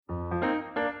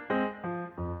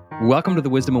Welcome to the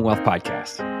Wisdom and Wealth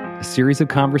Podcast, a series of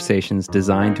conversations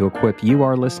designed to equip you,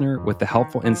 our listener, with the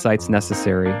helpful insights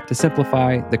necessary to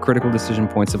simplify the critical decision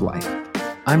points of life.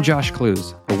 I'm Josh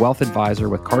Clues, a wealth advisor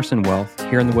with Carson Wealth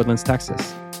here in the Woodlands,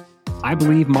 Texas. I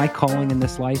believe my calling in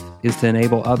this life is to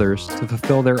enable others to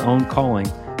fulfill their own calling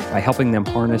by helping them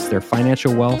harness their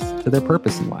financial wealth to their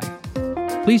purpose in life.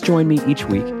 Please join me each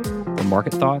week for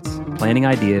market thoughts, planning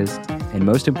ideas, and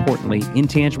most importantly,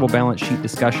 intangible balance sheet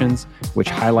discussions, which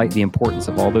highlight the importance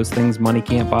of all those things money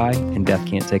can't buy and death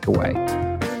can't take away.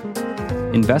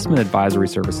 Investment advisory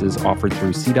services offered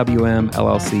through CWM,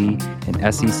 LLC,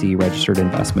 and SEC Registered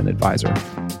Investment Advisor.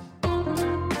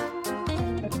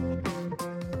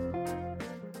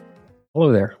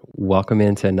 Hello there. Welcome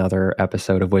into another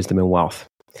episode of Wisdom and Wealth.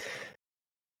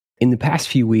 In the past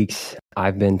few weeks,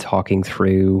 I've been talking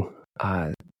through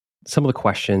some of the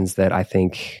questions that I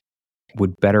think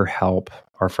would better help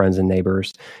our friends and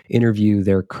neighbors interview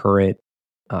their current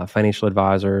financial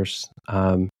advisors,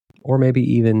 or maybe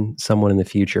even someone in the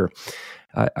future.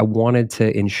 I wanted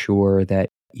to ensure that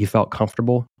you felt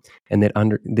comfortable and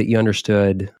that you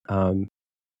understood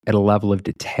at a level of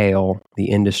detail the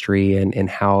industry and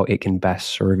how it can best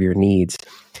serve your needs.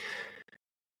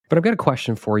 But I've got a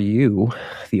question for you,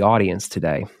 the audience,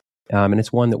 today. And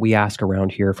it's one that we ask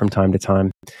around here from time to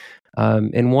time.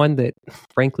 And one that,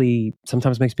 frankly,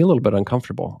 sometimes makes me a little bit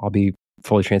uncomfortable. I'll be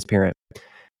fully transparent.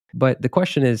 But the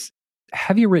question is,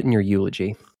 have you written your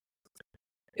eulogy?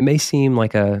 It may seem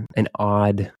like an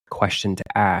odd question to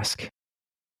ask,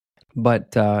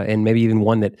 but and maybe even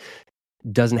one that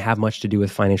doesn't have much to do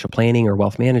with financial planning or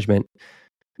wealth management,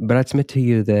 but I submit to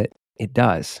you that it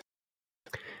does.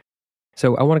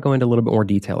 So I want to go into a little bit more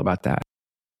detail about that.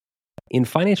 In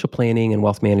financial planning and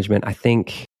wealth management, I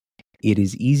think it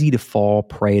is easy to fall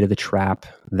prey to the trap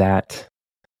that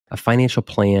a financial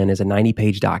plan is a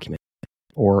 90-page document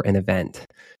or an event,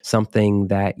 something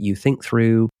that you think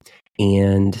through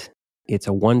and it's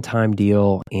a one-time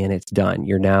deal and it's done.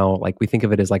 You're now, like, we think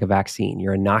of it as like a vaccine.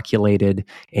 You're inoculated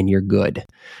and you're good.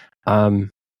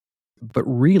 But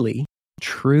really,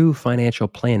 true financial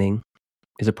planning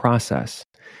is a process.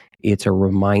 It's a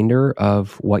reminder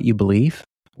of what you believe,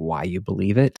 why you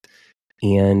believe it,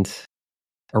 and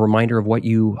a reminder of what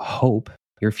you hope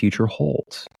your future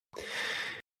holds.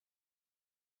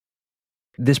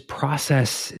 This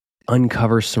process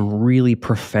uncovers some really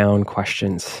profound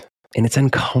questions, and it's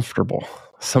uncomfortable.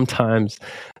 Sometimes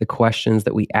the questions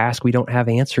that we ask, we don't have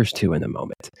answers to in the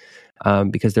moment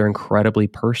because they're incredibly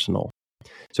personal.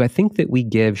 So I think that we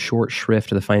give short shrift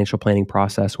to the financial planning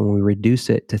process when we reduce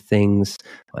it to things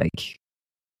like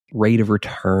rate of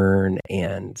return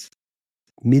and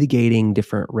mitigating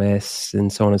different risks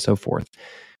and so on and so forth.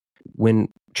 When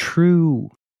true,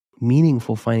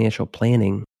 meaningful financial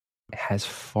planning has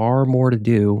far more to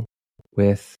do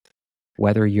with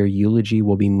whether your eulogy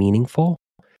will be meaningful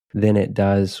than it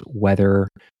does whether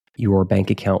your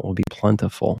bank account will be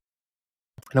plentiful.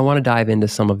 And I want to dive into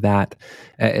some of that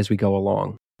as we go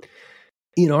along.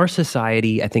 In our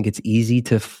society, I think it's easy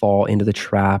to fall into the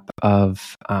trap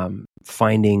of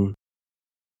finding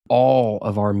all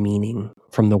of our meaning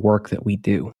from the work that we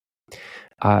do.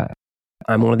 I'm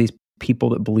one of these people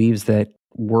that believes that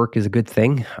work is a good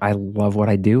thing. I love what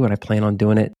I do, and I plan on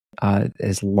doing it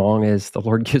as long as the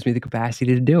Lord gives me the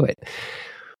capacity to do it.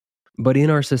 But in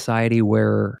our society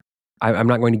where I'm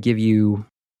not going to give you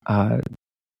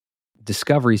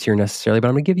discoveries here necessarily, but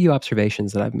I'm going to give you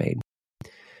observations that I've made.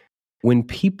 When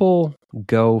people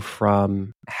go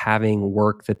from having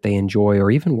work that they enjoy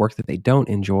or even work that they don't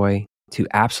enjoy to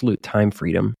absolute time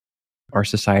freedom, our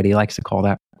society likes to call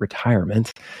that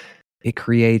retirement, it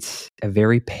creates a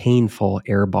very painful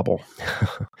air bubble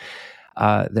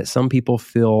that some people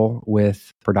fill with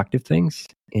productive things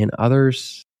and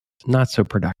others not so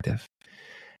productive.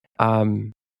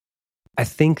 I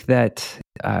think that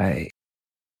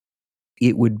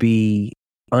it would be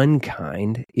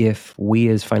unkind if we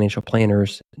as financial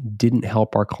planners didn't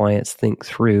help our clients think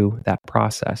through that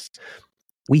process.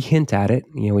 We hint at it.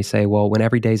 We say, well, when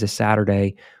every day is a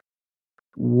Saturday,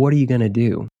 what are you going to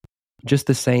do? Just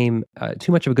the same,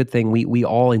 too much of a good thing we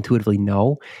all intuitively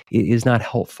know it is not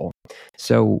helpful.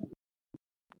 So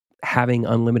having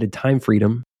unlimited time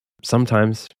freedom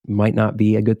sometimes might not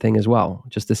be a good thing as well.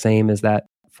 Just the same as that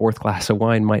fourth glass of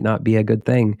wine might not be a good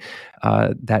thing.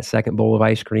 That second bowl of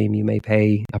ice cream you may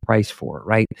pay a price for,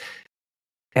 right?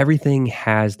 Everything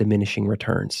has diminishing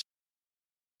returns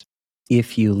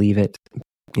if you leave it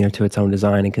to its own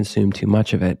design and consume too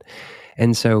much of it.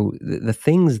 And so the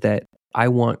things that I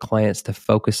want clients to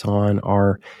focus on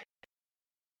are,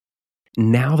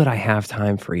 now that I have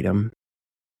time freedom,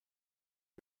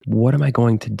 what am I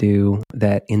going to do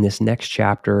that in this next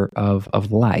chapter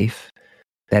of life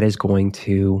that is going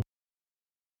to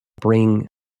bring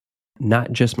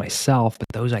not just myself, but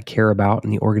those I care about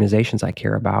and the organizations I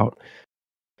care about,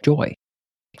 joy,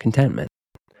 contentment?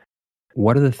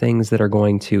 What are the things that are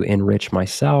going to enrich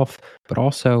myself, but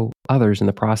also others in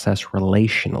the process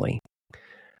relationally?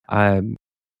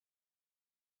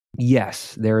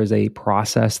 Yes, there is a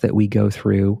process that we go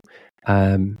through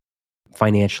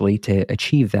financially to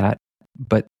achieve that,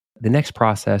 but the next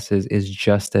process is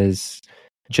just as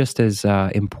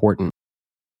important.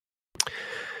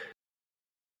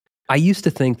 I used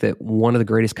to think that one of the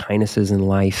greatest kindnesses in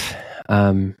life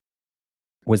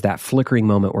was that flickering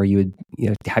moment where you would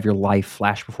have your life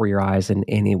flash before your eyes and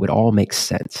it would all make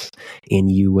sense.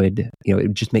 And you would, it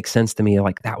would just make sense to me,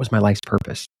 like that was my life's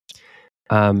purpose.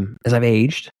 As I've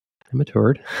aged and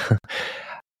matured,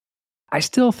 I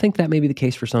still think that may be the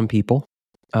case for some people,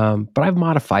 but I've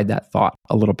modified that thought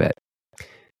a little bit.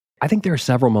 I think there are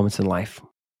several moments in life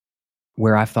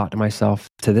where I've thought to myself,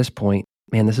 to this point,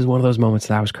 man, this is one of those moments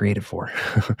that I was created for.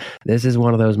 This is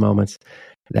one of those moments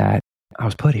that I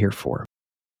was put here for.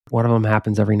 One of them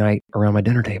happens every night around my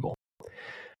dinner table.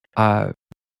 But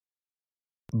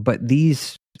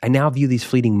I now view these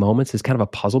fleeting moments as kind of a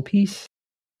puzzle piece.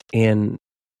 And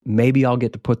maybe I'll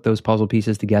get to put those puzzle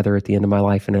pieces together at the end of my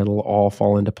life and it'll all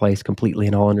fall into place completely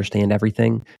and I'll understand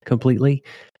everything completely.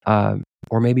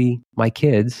 Or maybe my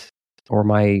kids or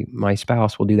my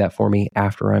spouse will do that for me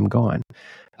after I'm gone.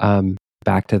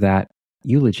 Back to that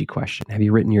eulogy question. Have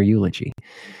you written your eulogy?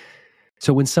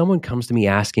 So when someone comes to me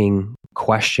asking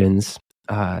questions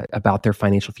about their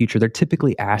financial future, they're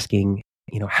typically asking,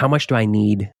 how much do I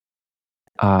need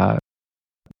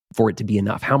for it to be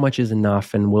enough? How much is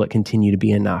enough, and will it continue to be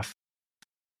enough?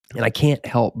 And I can't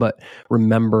help but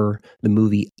remember the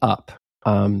movie Up.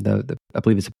 I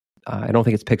believe it's I don't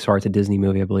think it's Pixar, it's a Disney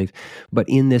movie, I believe. But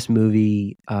in this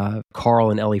movie,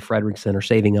 Carl and Ellie Fredrickson are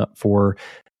saving up for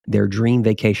their dream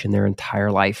vacation their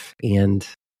entire life. And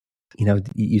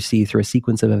you see through a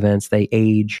sequence of events, they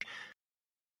age,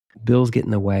 bills get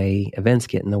in the way, events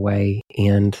get in the way,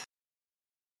 and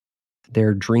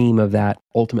their dream of that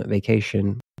ultimate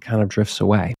vacation kind of drifts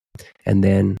away. And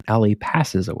then Ellie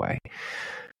passes away.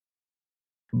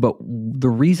 But the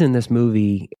reason this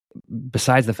movie,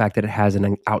 besides the fact that it has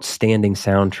an outstanding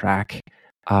soundtrack,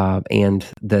 and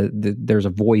there's a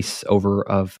voice over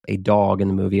of a dog in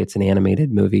the movie, it's an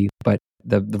animated movie, but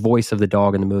the voice of the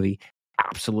dog in the movie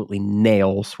absolutely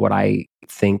nails what I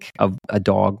think of a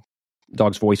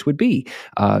dog's voice would be.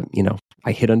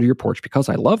 I hid under your porch because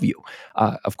I love you.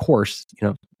 Of course,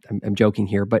 I'm joking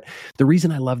here, but the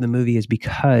reason I love the movie is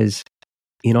because,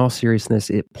 in all seriousness,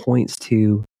 it points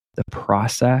to the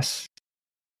process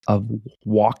of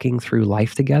walking through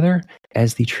life together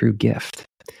as the true gift.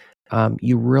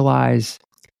 You realize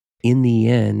in the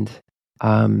end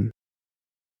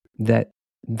that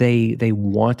they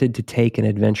wanted to take an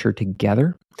adventure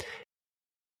together.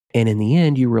 And in the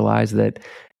end, you realize that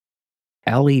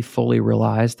Ellie fully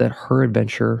realized that her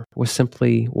adventure was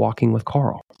simply walking with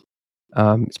Carl.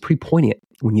 It's pretty poignant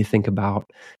when you think about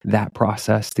that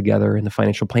process together in the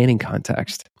financial planning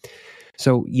context.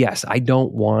 So yes, I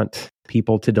don't want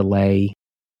people to delay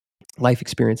life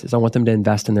experiences. I want them to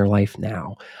invest in their life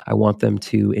now. I want them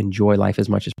to enjoy life as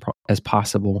much as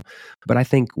possible. But I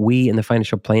think we in the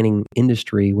financial planning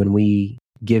industry, when we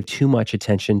give too much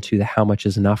attention to the how much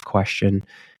is enough question,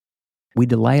 we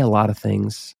delay a lot of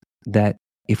things that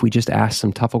if we just ask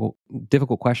some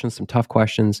difficult questions, some tough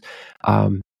questions,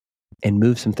 and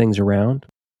move some things around,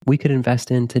 we could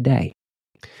invest in today.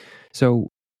 So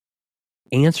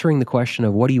answering the question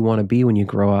of what do you want to be when you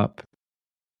grow up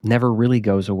never really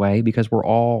goes away, because we're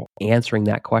all answering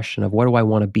that question of what do I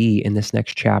want to be in this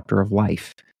next chapter of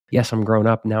life? Yes, I'm grown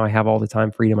up. Now I have all the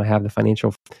time freedom. I have the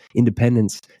financial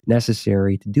independence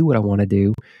necessary to do what I want to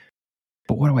do.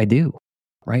 But what do I do?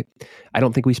 Right? I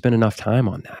don't think we spend enough time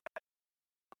on that.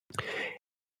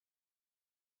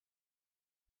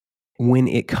 When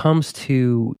it comes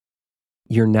to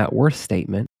your net worth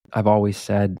statement, I've always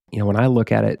said, when I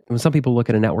look at it, when some people look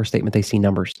at a net worth statement, they see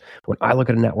numbers. When I look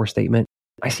at a net worth statement,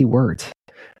 I see words.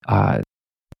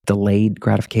 Delayed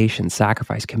gratification,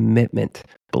 sacrifice, commitment,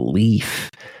 belief,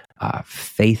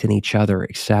 faith in each other,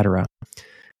 etc.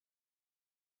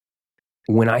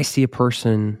 When I see a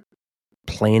person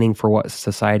planning for what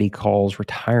society calls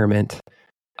retirement,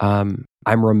 I'm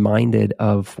reminded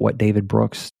of what David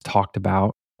Brooks talked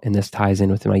about, and this ties in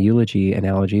with my eulogy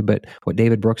analogy, but what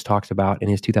David Brooks talks about in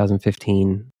his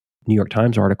 2015 New York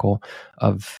Times article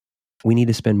of we need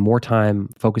to spend more time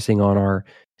focusing on our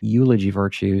eulogy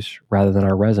virtues rather than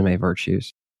our resume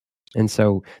virtues. And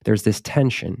so there's this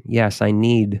tension. Yes, I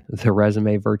need the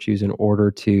resume virtues in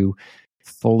order to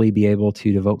fully be able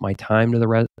to devote my time to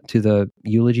the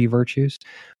eulogy virtues.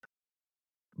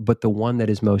 But the one that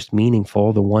is most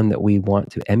meaningful, the one that we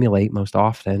want to emulate most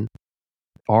often,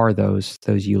 are those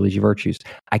eulogy virtues.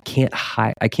 I can't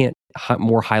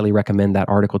more highly recommend that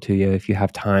article to you if you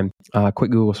have time.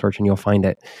 Quick Google search and you'll find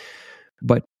it.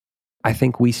 But I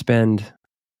think we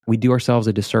do ourselves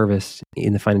a disservice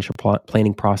in the financial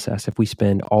planning process if we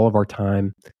spend all of our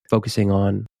time focusing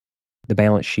on the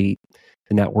balance sheet,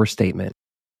 the net worth statement,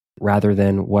 rather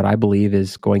than what I believe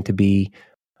is going to be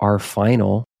our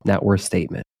final net worth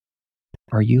statement,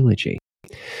 our eulogy.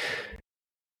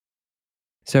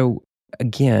 So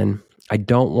again, I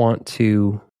don't want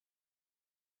to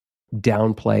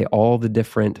downplay all the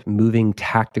different moving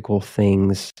tactical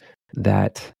things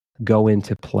that go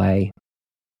into play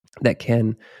that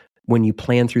can, when you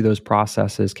plan through those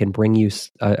processes, can bring you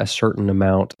a certain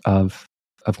amount of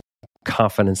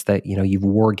confidence that you've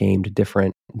war gamed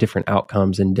different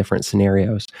outcomes in different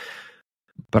scenarios.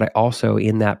 But I also,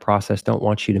 in that process, don't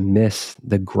want you to miss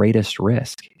the greatest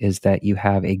risk is that you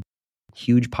have a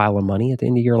huge pile of money at the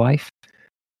end of your life,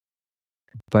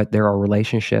 but there are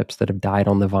relationships that have died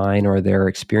on the vine, or there are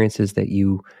experiences that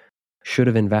you should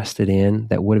have invested in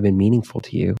that would have been meaningful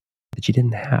to you that you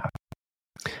didn't have.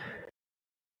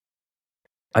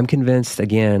 I'm convinced,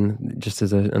 again, just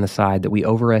as an aside, that we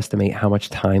overestimate how much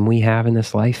time we have in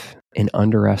this life and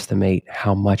underestimate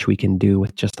how much we can do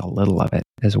with just a little of it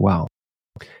as well.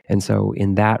 And so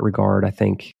in that regard, I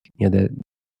think the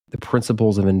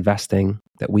principles of investing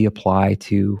that we apply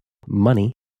to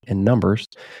money and numbers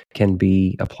can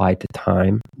be applied to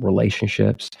time,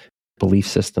 relationships, belief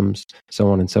systems,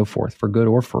 so on and so forth, for good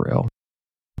or for ill.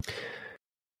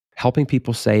 Helping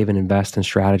people save and invest and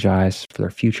strategize for their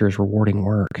future is rewarding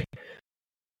work.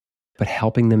 But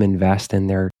helping them invest in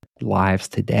their lives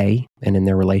today and in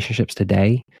their relationships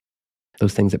today,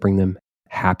 those things that bring them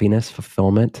happiness,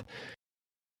 fulfillment,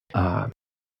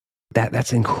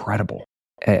 that's incredible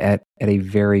at a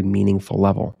very meaningful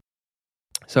level.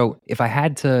 So if I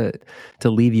had to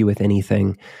leave you with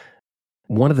anything,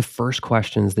 one of the first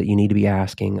questions that you need to be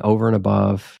asking over and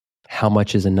above how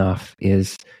much is enough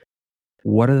is,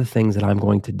 what are the things that I'm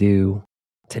going to do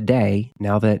today,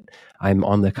 now that I'm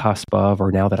on the cusp of,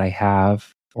 or now that I have,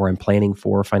 or I'm planning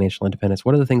for financial independence?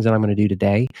 What are the things that I'm going to do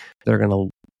today that are going to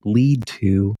lead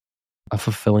to a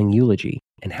fulfilling eulogy?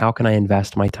 And how can I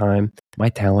invest my time, my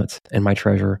talents, and my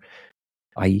treasure,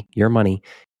 i.e. your money,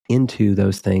 into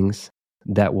those things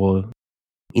that will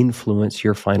influence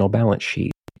your final balance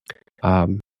sheet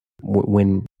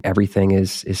when everything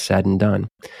is said and done?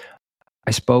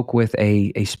 I spoke with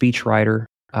a speechwriter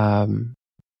a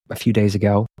few days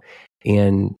ago,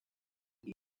 and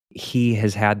he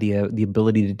has had the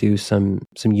ability to do some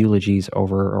eulogies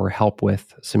or help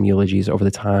with some eulogies over the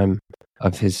time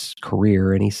of his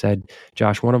career. And he said,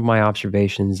 Josh, one of my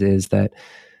observations is that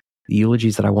the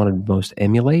eulogies that I wanted to most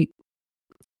emulate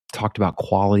talked about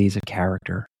qualities of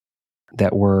character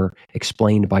that were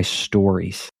explained by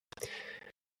stories.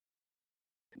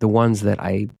 The ones that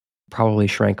I probably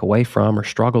shrank away from or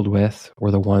struggled with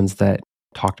were the ones that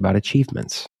talked about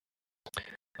achievements.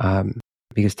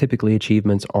 Because typically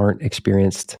achievements aren't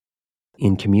experienced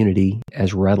in community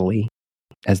as readily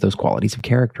as those qualities of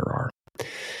character are.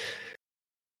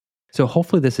 So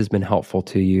hopefully this has been helpful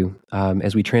to you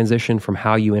as we transition from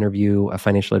how you interview a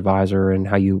financial advisor and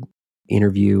how you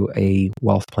interview a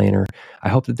wealth planner. I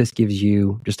hope that this gives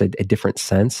you just a different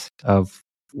sense of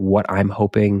what I'm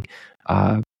hoping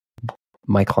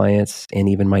my clients and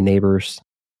even my neighbors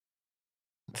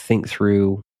think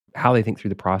through, how they think through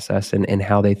the process and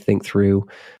how they think through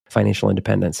financial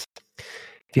independence.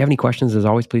 If you have any questions, as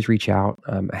always, please reach out.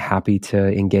 I'm happy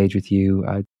to engage with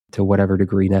you to whatever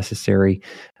degree necessary.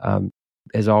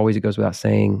 As always, it goes without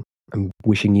saying, I'm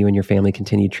wishing you and your family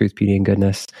continued truth, beauty, and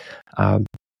goodness.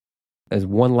 As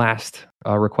one last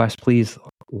request, please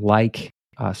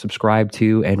subscribe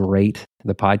to and rate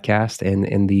the podcast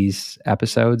and these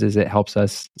episodes, as it helps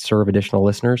us serve additional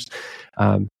listeners.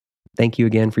 Thank you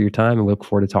again for your time, and we look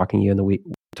forward to talking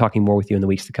more with you in the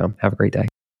weeks to come. Have a great day.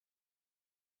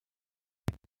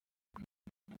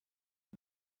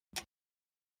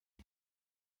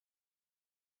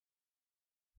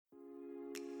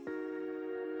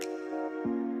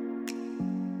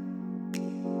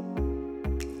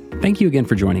 Thank you again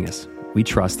for joining us. We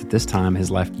trust that this time has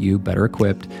left you better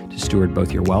equipped to steward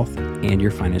both your wealth and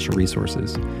your financial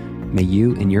resources. May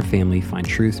you and your family find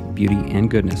truth, beauty,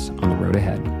 and goodness on the road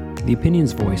ahead. The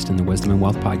opinions voiced in the Wisdom and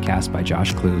Wealth podcast by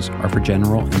Josh Clues are for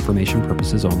general information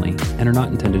purposes only and are not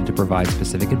intended to provide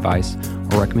specific advice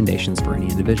or recommendations for any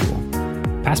individual.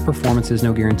 Past performance is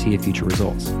no guarantee of future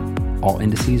results. All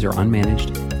indices are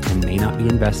unmanaged and may not be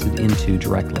invested into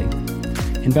directly.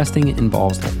 Investing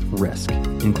involves risk,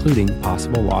 including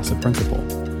possible loss of principal.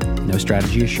 No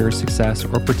strategy assures success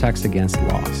or protects against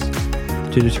loss.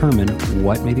 To determine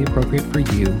what may be appropriate for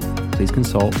you, please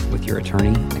consult with your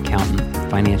attorney, accountant,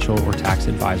 financial, or tax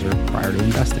advisor prior to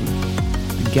investing.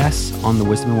 The guests on the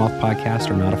Wisdom and Wealth podcast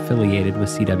are not affiliated with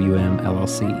CWM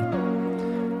LLC.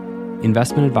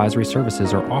 Investment advisory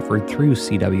services are offered through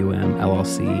CWM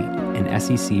LLC, an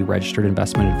SEC-registered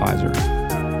investment advisor.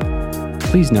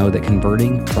 Please know that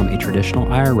converting from a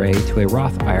traditional IRA to a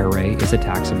Roth IRA is a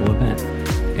taxable event.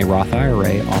 A Roth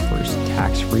IRA offers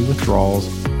tax-free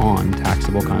withdrawals on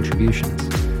taxable contributions.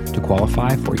 To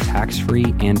qualify for a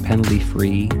tax-free and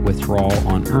penalty-free withdrawal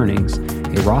on earnings,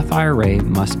 a Roth IRA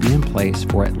must be in place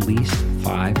for at least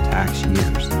 5 tax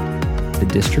years. The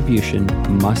distribution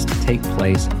must take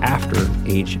place after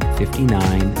age 59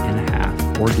 and a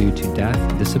half or due to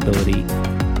death, disability,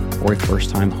 or a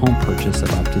first-time home purchase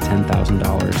of up to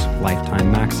 $10,000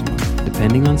 lifetime maximum.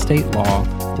 Depending on state law,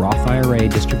 Roth IRA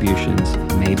distributions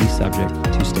may be subject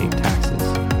to state taxes.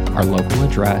 Our local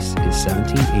address is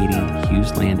 1780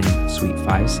 Hughes Landing, Suite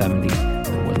 570,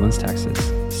 in Woodlands, Texas,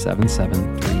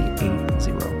 77388.